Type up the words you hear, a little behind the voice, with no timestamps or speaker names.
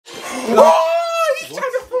Oh, he's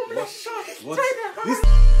trying to pull me shot. What? This...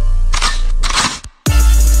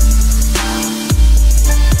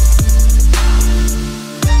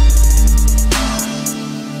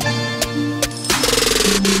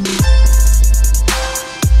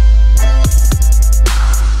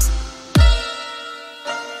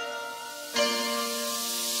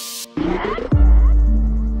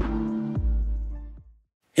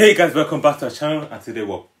 Hey guys, welcome back to our channel, and today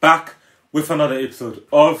we're back with another episode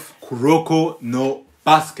of Kuroko no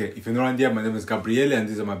Basket. If you're not around here, my name is Gabriele and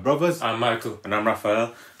these are my brothers. I'm Michael and I'm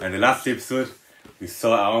Raphael. And in the last episode, we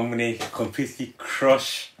saw Aomine completely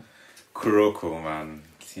crush Kuroko, man.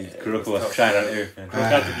 See, Kuroko was trying on everything.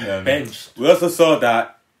 Had to be benched. We also saw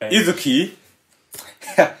that Izuki,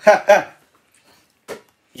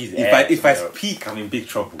 if I speak, I'm in big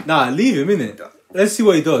trouble. Nah, leave him, innit? Let's see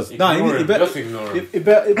what he does. Ignore him. Just ignore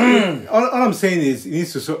him. All I'm saying is, he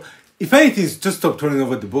needs to. So, if anything, just stop turning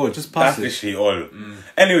over the ball. Just pass it. That's literally all.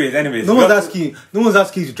 Anyways. No one's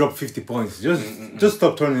asking you to drop 50 points. Just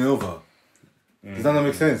stop turning over. Does that not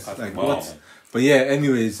make sense? Like what? But yeah.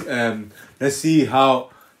 Anyways, let's see how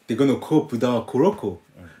they're gonna cope without Kuroko.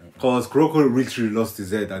 Because Kuroko literally lost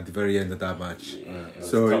his head at the very end of that match.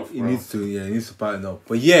 So tough, he needs to pattern up.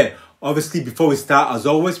 But yeah, obviously before we start, as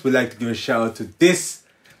always, we'd like to give a shout out to this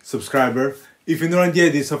subscriber. If you're not on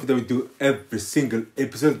here, this is something that we do every single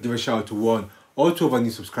episode. Give a shout out to one or two of our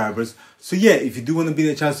new subscribers. So yeah, if you do want to be in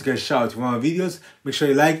a chance to get a shout out to one of our videos, make sure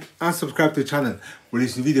you like and subscribe to the channel. We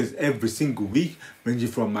release new videos every single week, ranging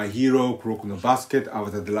from My Hero, Kuroko no Basket,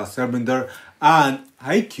 Avatar The Last Airbender, and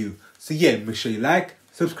Haikyuu. So yeah, make sure you like,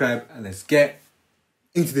 subscribe, and let's get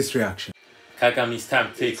into this reaction. Kagami's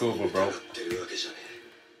time to take over, bro.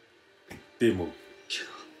 Demo.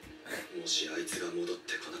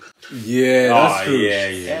 Yeah, that's true.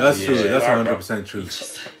 Yeah. That's true. That's Yeah, 100% true.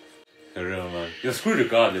 For real, man. You're screwed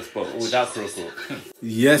regardless, but without Kuroko.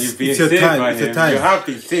 Yes, You've been it's your saved time. by It's your him. time. You have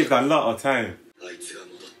been saved a lot of time.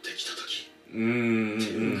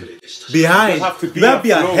 Behind. You have to be You have to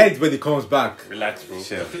be afloat. ahead when he comes back. Relax, bro.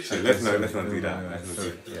 Chill. Let's not do that. Let's not do that.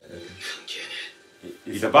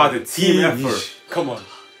 Yeah. It's about the team effort. Yeesh. Come on.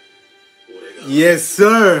 Yes,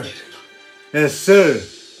 sir. Yes, sir.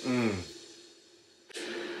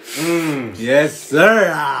 Yes, sir.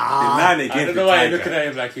 The Ah. man I against don't the know why you're tiger. looking at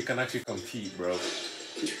him like you can actually compete, bro.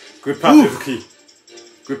 Good pass, Izuki.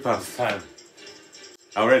 Good pass. Time.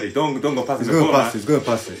 Already. Don't go past He's the gonna ball, pass it. man. He's gonna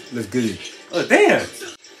pass it. Let's get it. Oh, damn.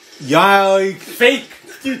 Yikes. Fake!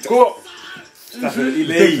 Go. That's a We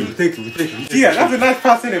delay. take it. Yeah, that's a nice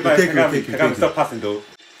pass in it, man. take it, Kagami, take it, Kagami, take it. stop passing though.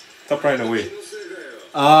 Stop running away.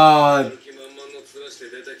 Ah.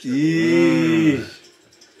 Yeesh.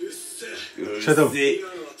 Shut up.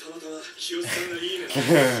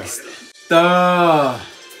 Stop.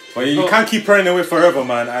 But you can't keep running away forever,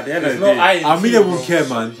 man. At the end of There's the no day. I in Aomine team, won't bro. care,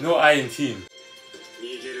 man. No I in team.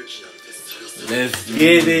 Let's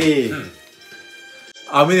get it.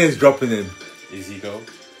 Aomine is dropping him. Is he go?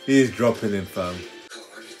 He's dropping him, fam.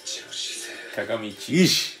 Kagami cheat.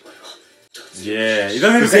 Yeesh. Yeah, it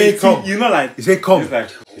doesn't He say said come. you know, like. He said come. It's like,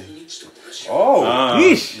 Oh!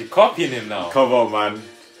 Yeesh. You're copying him now. come on, man.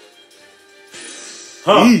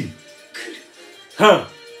 Huh? Yee. Huh?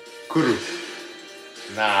 Kuru.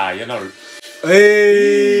 Nah, you're not.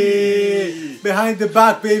 Hey. Behind the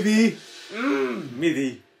back, baby.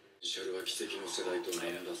 Midi.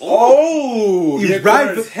 Oh! He The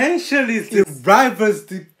rivals- potential is It rivals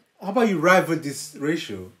the. How about you rival this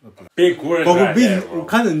ratio? Big word But right there, we bro.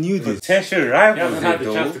 kind of knew this. potential You rival haven't had the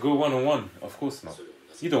though. chance to go one-on-one. Of course not.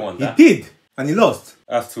 You don't want He that. did, and he lost.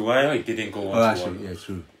 As to No, why? he didn't go Oh, actually, one-to-one. yeah,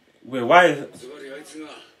 true. Wait, why is it?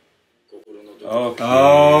 Okay.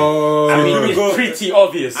 Oh. I mean, Kuroko- it's pretty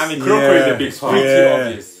obvious. I mean, Kuroko is a big it's fan. pretty Yeah.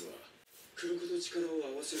 obvious.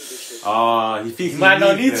 He thinks You might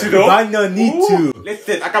not need to, you though. might not need to.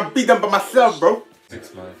 Listen, I can beat them by myself, bro.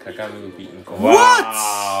 6 man, Kagami will beat him. What?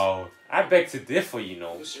 Wow. I beg to differ, you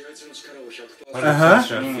know.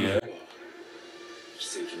 Yeah.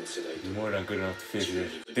 You're more than good enough to face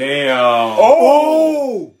it. Damn.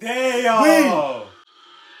 Oh! Damn. Wait.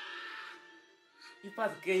 You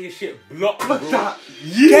about to get your shit blocked, bro. Get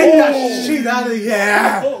that shit out of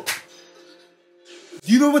here! Oh,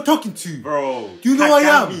 Do you know who we're talking to? Bro. Do you know who I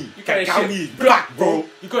am? you got your Kagami shit black, bro.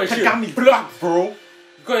 You got your shit Kagami black, bro. You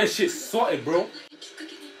got your shit sorted, bro.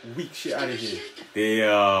 Weak shit out of here. Damn.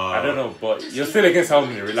 I don't know, but you're still against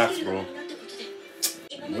Aomine. Relax, bro.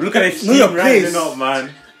 Look at this Know your team rising place. up,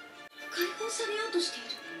 man.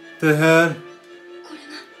 The hell?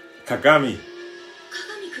 Kagami.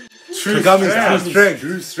 Kagami's true strength.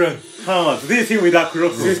 True strength. Come on, so this is him with that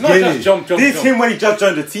kurokos. It's not just jump. This is him when he just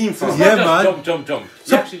joined the team. So It's Yeah, not just man. jump. He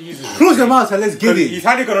So, actually uses it. Close your mouth and let's get it. he's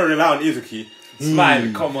hardly gonna rely on Izuki.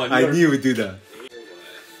 Smile, come on. I knew we'd do that.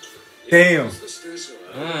 Damn.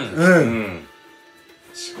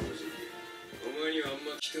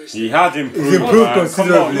 He has improved. He's improved man.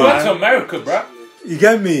 considerably. Come on, Go to man. America, bro. You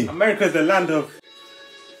get me? America's the land of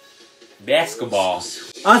Basketball.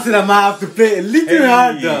 Answer that might have to play a little Hey.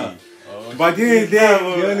 harder. But the end of the day,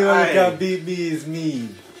 the only one who can beat me is me.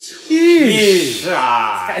 Yeesh.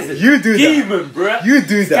 Guy's a You do that. demon, bro. You do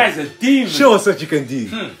This guy's that. a demon. Show us what you can do.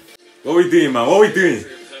 What we doing, man? What we doing?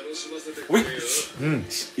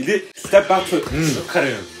 He did step back to. Look at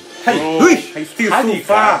him. Hey, Bro. he's still How so do you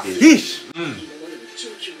fast. grab it? Yeesh.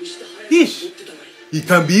 Yeesh. He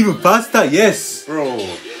can be even faster, yes. Bro.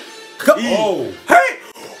 Oh. Hey!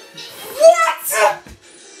 What?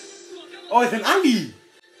 Oh, it's an alley.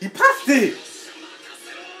 He passed it.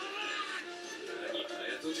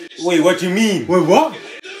 Wait, what do you mean? Wait, what?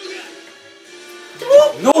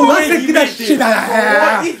 No Man way said, he get that made shit it. out of here.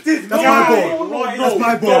 What is this That's guy? my ball. What That's is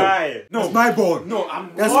my this ball. guy? That's my ball. No,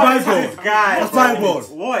 That's what my is ball. this guy? That's my ball.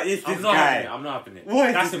 What is this I'm not having it. guy? I'm not having it. What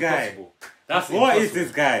is That's this guy? impossible. That's What is impossible.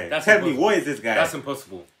 this guy? That's Tell me, impossible. what is this guy? That's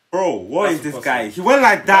impossible. Bro, what That's is this impossible. guy? He went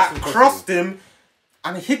like that, That's impossible. crossed him,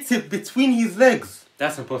 and hit it between his legs.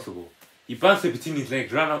 That's impossible. He bounced it between his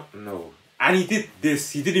legs, ran up. No. And he did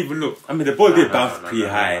this. He didn't even look. I mean, the ball did bounce pretty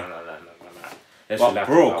high. No. Let's But relax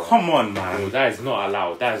bro, on that come one. on, Bro, man. that is not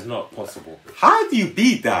allowed. That is not possible. How do you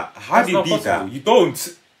beat that? How That's do you not beat possible. that? You don't.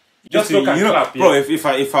 You just look and clap. bro. Yeah. If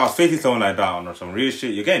I was facing someone like that or some real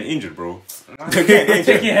shit, you're getting injured, bro. You're Take getting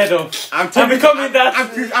injured. your head off. I'm becoming that.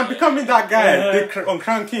 I'm becoming that guy Yeah. on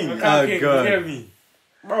Crown King. Okay, God. you hear me?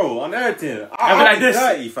 Bro, on everything. I'll be like this.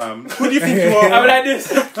 Dirty, fam. Who do you think you are? I'm like this.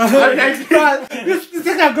 This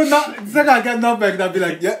guy get knockback and I'll be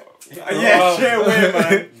like, yeah. Yeah, straight away,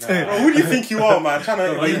 man. Bro, who do you think you are, man? Trying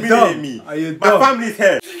to Are you humiliate dumb? me. Are you My dumb? family's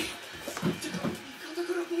here.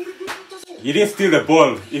 You didn't steal the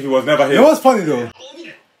ball if it was never his. You know what's funny though?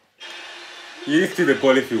 You didn't steal the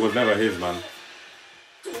ball if it was never his, man.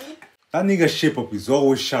 That nigga's shape up is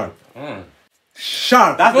always sharp.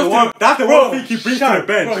 Sharp. That's the one. That's the Bro, one thing he brings to sharp. the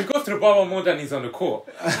bench. Bro, he goes to the barber more than he's on the court.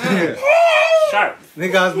 Sharp.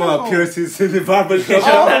 Nigga has more appearances in the barber Oh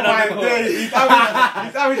shop. my days! He's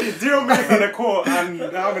averaging 0 minutes on the court and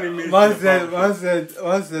how many minutes?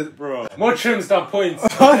 Man said, bro. More trims than points.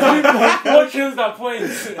 More trims than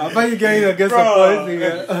points. I bet you getting against some Bro. points,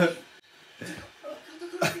 nigga.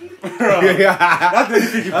 That's the only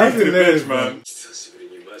thing he brings to the bench, man.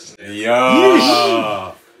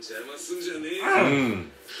 Yeah.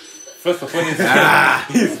 First of all,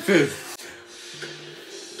 He's pissed.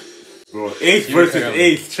 Bro, ace versus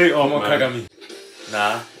ace, straight up, Come on, man. Kagami.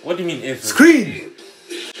 Nah. What do you mean if? Screen!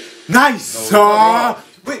 Nice! No,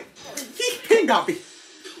 Wait, he pinned that bit.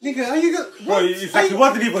 Nigga, how you gonna... Bro, it's like he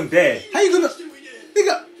wasn't even there. How you gonna...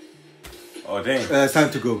 Nigga... Oh, dang. It's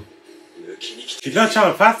time to go. He's not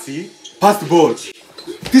trying to pass you. Pass the ball.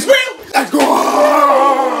 This way! Let's go!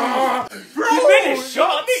 Bro, He made a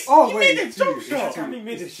shot. Oh, He wait. made a jump shot. Kagami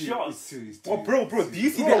made a shot. Oh, bro, do you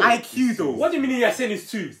see the IQ though? What do you mean you're saying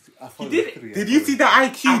it's two? He did it. Did you see the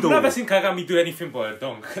IQ I've though? never seen Kagami do anything but a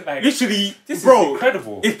dunk. Like, Literally, this bro, is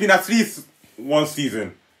incredible. It's been at least one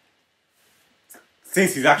season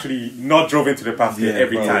since he's actually not drove into the basket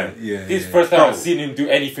every time. Yeah, This yeah. first time Bro. I've seen him do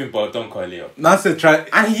anything but a dunk earlier. Man said try...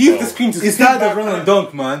 And he used the screen to He spin started back, the run and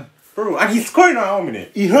dunk, man. bro, and he's scoring on Aomine.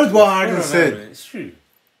 He heard what Harden No, said. it's true.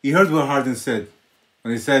 He heard what Harden said.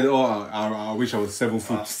 When he said, oh, I wish I was 7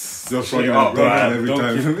 foot. Just running up, and dunking bro.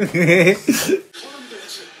 every time.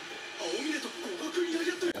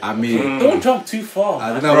 I mean... Don't jump too far.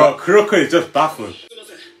 I don't know Bro, what... Kuroko is just baffled.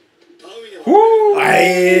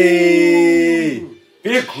 Hey!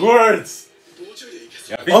 Big words.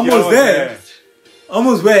 Yeah, big Almost yellow there.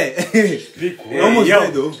 Almost where? Big words. Almost Hey, yo.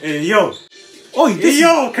 there, though. Hey, yo. Oh, he Hey, did.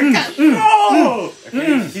 yo. No.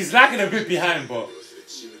 Okay, he's lagging a bit behind, but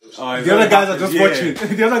Oh, The other guys are just watching.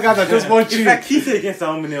 The other guys are just watching. It's like Kise against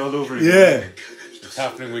Aomine all over again. Yeah. it's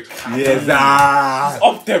happening with Kagami. Yes, ah.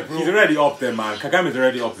 Up there, bro. He's already up there, man. Kagami's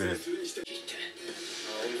already up there.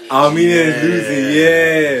 Aomine is losing,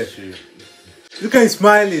 yeah. Look at him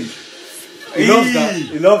smiling. He loves that.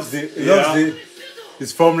 He loves it. He loves it.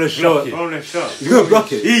 His formless shot. From the shot. He's gonna block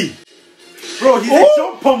it. Bro, he's a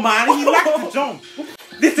jumper, man. He likes to jump.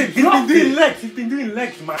 Listen, he's been doing legs. He's been doing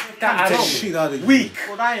legs, man. That Jump jump. shit out of Weak.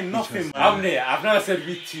 Bro, that ain't nothing, man. I'm there. I've never said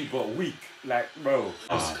weak too, but weak. Like, bro.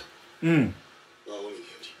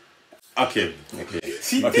 Okay.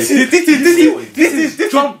 See, Okay. this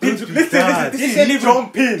is jumping. This ain't even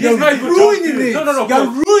jumping. You're ruining it. No. You're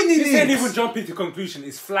ruining This ain't it. even jumping to conclusion.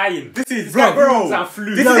 It's flying. This is bro. And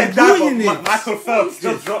flew. This You're is a dive ruining of it. Michael Phelps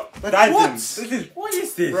just diving. What? What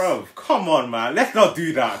is this? Bro, come on, man. Let's not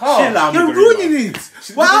do that. Oh, Chill out. You're ruining it.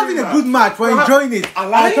 We're having a good match. We're enjoying it.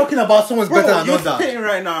 I'm talking about someone's Bro, better than you're another. spitting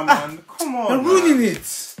right now, man. Come on. You're man. ruining it.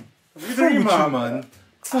 What's wrong with you, man. man?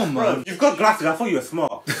 Come on, Bro, man. you've got glasses. I thought you were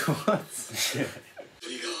smart.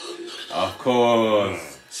 Of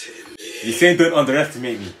course. You're saying don't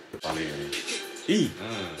underestimate me.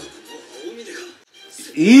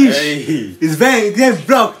 Eesh. Hey. It's getting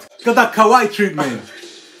blocked. Got that kawaii treatment.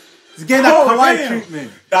 It's getting that kawaii damn.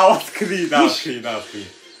 treatment. That was clean. That was clean.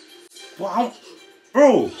 Wow.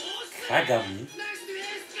 Bro. Kagami.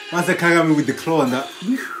 Man's a Kagami with the claw and that.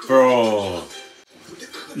 Bro.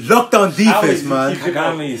 Lockdown defense, man.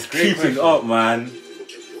 Kagami is creeping up, man.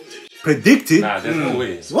 Predicted? Nah, there's no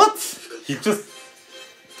way. What? He just...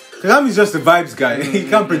 Kagami's just a vibes guy. He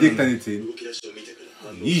can't predict anything.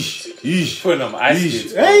 Yeesh. Putting on ice Yeesh.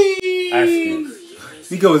 skates. Bro. Hey! Ice skates.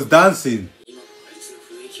 Nigga was dancing.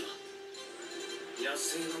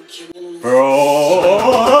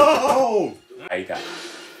 Bro! I got.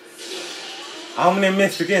 How many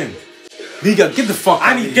missed again? Nigga, get the fuck out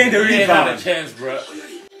And of he here. gained the He ain't had a rebound. chance, bro.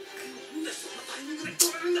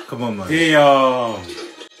 Come on, man. Damn.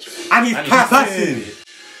 And he's And he's passing.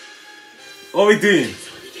 What are we doing?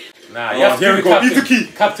 Nah, you have to here be we go. captain.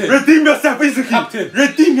 Izuki. Captain. Redeem yourself, Izuki. Captain.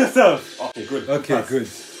 Redeem yourself. Okay, good. Okay, Pass. good.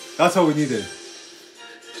 That's all we needed.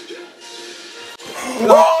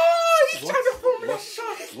 Oh, he's trying to formula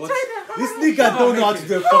shot. He's What? trying to This nigga don't know how to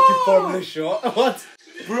do a fucking formula shot. What?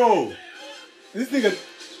 Bro. This nigga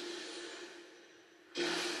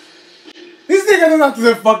don't know how to do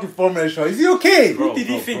a fucking formula shot. Is he okay? Who did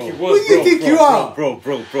he think he was, Who do you think you are? Bro.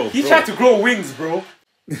 He tried to grow wings, bro.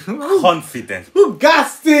 Confidence. Who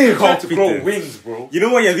gassed him? He tried to grow Confidence. wings, bro. You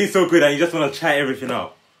know when you're doing so good and you just want to try everything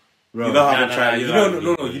out? Bro. You know how Nah, to try. you know,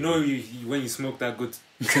 no. You know, when you smoke that good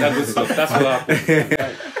stuff, that's what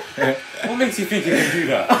happens. What makes you think you can do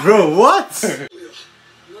that? Bro, what?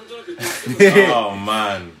 Oh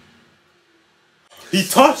man. He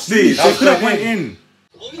touched it. That could have went in.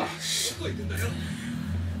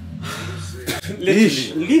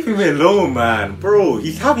 Literally. Leave him alone, man. Bro,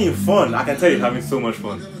 he's having fun. I can tell he's having so much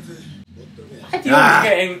fun. That's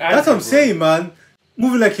what I'm saying, man.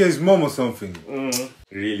 Moving like you're his mom or something.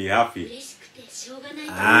 Really happy.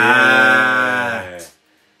 Ah.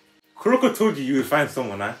 Kuroko told you would find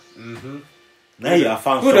someone, huh? Now you have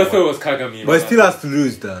found Who the someone. thought it was Kagami? But he still has to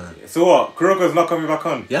lose, Dan. So what? Kuroko's not coming back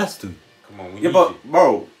on? He has to. Come on, we Yeah, need but you.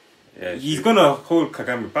 bro, Yeah, he's gonna hold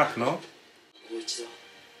Kagami back, no?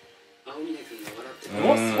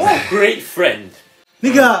 What a great friend.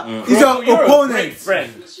 Nigga, he's your You're a great opponent.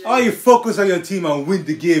 friend. How you focus on your team and win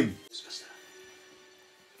the game?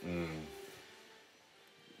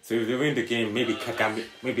 So if they win the game, maybe Kagami,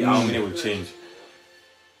 maybe Aomine will change.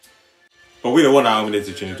 But we don't want Aomine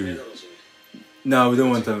to change, do we? No, we don't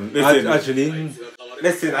want them. Listen. Actually,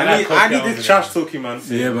 Listen, I I like need Aomine. this trash talking, man.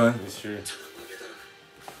 yeah, man. That's true.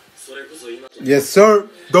 Yes, sir.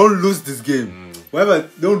 Don't lose this game. Whatever,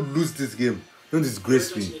 don't lose this game. Don't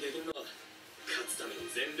disgrace me.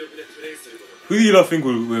 Who do you lot think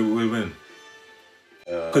will win?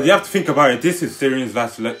 Because you have to think about it. This is Seirin's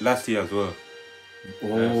last year as well. Oh,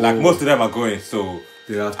 Like most of them are going, so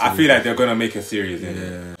they have to I feel lose. like they're gonna make a series.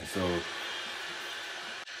 Yeah. So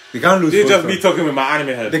They can't lose. they first just me round. talking with my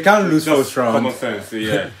anime head. They can't lose Just first round. Common sense. So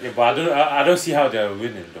yeah. Yeah, but I don't see how they're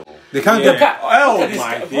winning though. They can't Yeah. get. Oh Look at this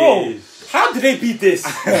my guy. Bro, days. how did they beat this?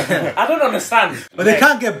 I don't understand. But they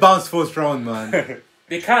can't get bounced first round, man.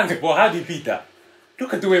 They can't, but how did he beat that?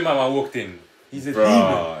 Look at the way Mama walked in. He's a demon.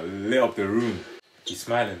 Bro, lit up the room. He's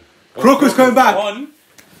smiling. Kuroko's coming back. On.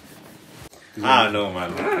 I don't know,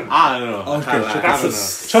 man. I don't know. Okay, I don't know.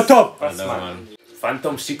 That's Shut up. I don't know, man.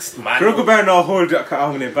 Phantom 6 man. Kuroko better not hold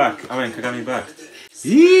Aomine back. I mean, Kagami back.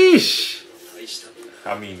 Yeesh.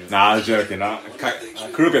 I mean, Nah, I was joking.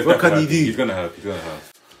 Kuroko's What can he definitely- do? He's gonna help. He's gonna help.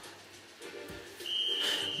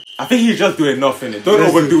 I think he's just doing enough in it. Don't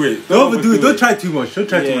Let's overdo it. Don't overdo it. Don't try too much. Don't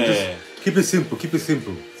try too much. Yeah. Just keep it simple. Keep it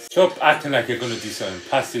simple. stop acting like you're gonna do something.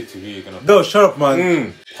 Pass it to who you're gonna. No, shut up,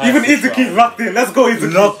 man. Even Izuki's locked in. Let's go,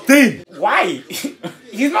 Izuki. Locked in. Why?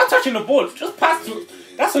 He's not touching the ball. Just pass to.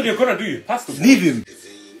 That's what you're gonna do. Pass the ball. Leave him.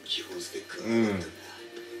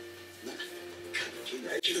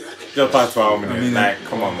 Just pass for Aomine. I mean, like,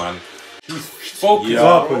 come on, man. Focus. Yeah.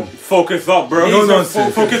 What bro. happened? Focus up, bro. No He's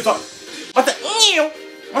nonsense. Focus up. What's it?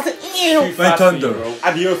 What's it? Too My fast for you, thunder. bro.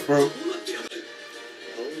 Adios, bro.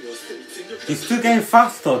 He's still getting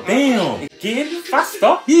faster. Damn. Again?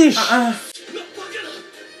 Faster? Yeesh.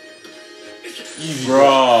 Easy, Bro.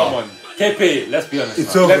 Come on. Teppei, let's be honest.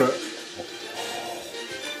 It's man. over.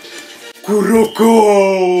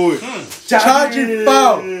 Kuroko! Charging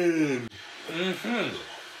foul!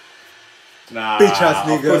 Nah, Bitch ass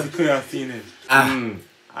of nigga. course he couldn't have seen it.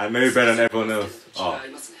 I know you better than everyone else. Oh.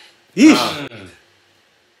 Yeesh.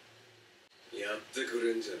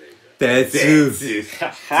 That's you.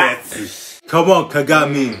 That's it. Come on,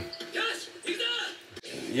 Kagami.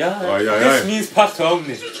 Yeah, Oh, yeah, this yeah. means pass to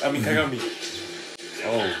Aomine. I mean Kagami.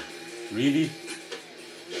 Oh, really?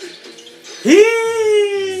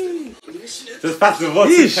 Just pass the ball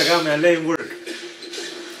to Yeesh. Kagami and let him work.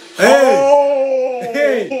 Hey! Oh!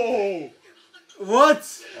 Hey.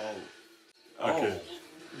 What? Okay.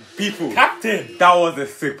 People, Captain! that was a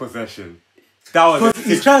sick possession. That was a Because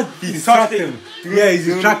he's sick. trying to He distract touched him. Yeah, he's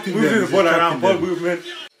distracting them. Moving the He's ball distracting around, ball them. movement.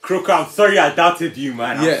 Kuroko, I'm sorry I doubted you,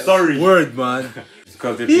 man. Yeah, I'm sorry. word, man.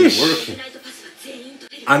 Because they've been Yeesh.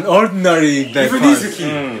 working. An ordinary like Even pass.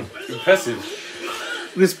 Izuki.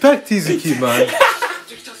 Impressive. Respect Izuki, man.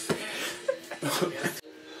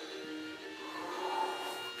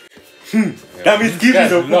 That means give me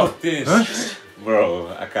the ball. Locked in. Huh?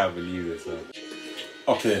 Bro, I can't believe this, man.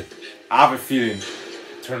 Okay, I have a feeling.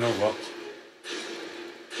 Turnover.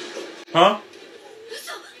 Huh?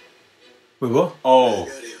 Wait, what? Oh.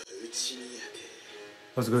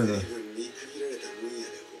 What's going on?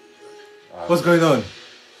 What's going on?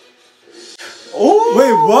 Oh.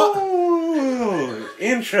 Wait, what?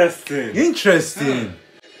 Interesting. Interesting.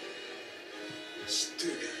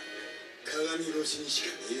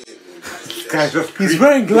 This guy just He's creeped.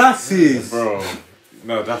 wearing glasses. Bro.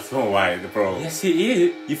 No, that's not why, bro. Yes, he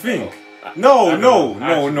is. You think? I No, don't no, know, no,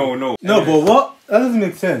 actually. no. No, but what? That doesn't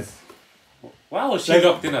make sense. Why was she Like-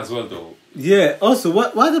 locked in as well, though? Yeah. Also, why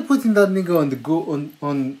are they putting that nigga on the go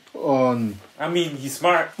on? I mean, he's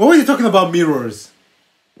smart. What was he talking about mirrors?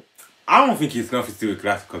 I don't think it's nothing to do with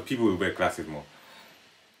glasses because people will wear glasses more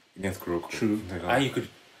against Kuroko. True. And you could.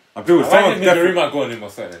 I feel Why someone did Midorima go on him or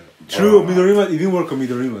something? True, Midorima. It didn't work on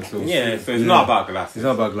Midorima, so Yeah, so it's not about glasses. It's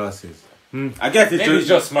not about glasses. I guess it's Maybe he's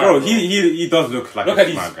just smart, Bro, bro. he does look like Look a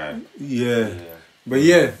at smart these- guy. Yeah.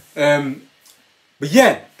 But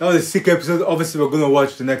yeah, that was a sick episode. Obviously, we're gonna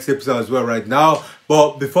watch the next episode as well right now.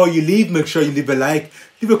 But before you leave, make sure you leave a like,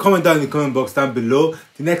 leave a comment down in the comment box down below.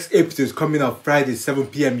 The next episode is coming out Friday, 7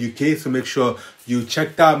 p.m. UK. So make sure you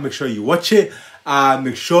check that. Make sure you watch it.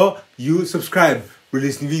 Make sure you subscribe.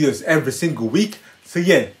 Releasing videos every single week. So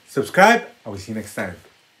yeah, subscribe. I will see you next time.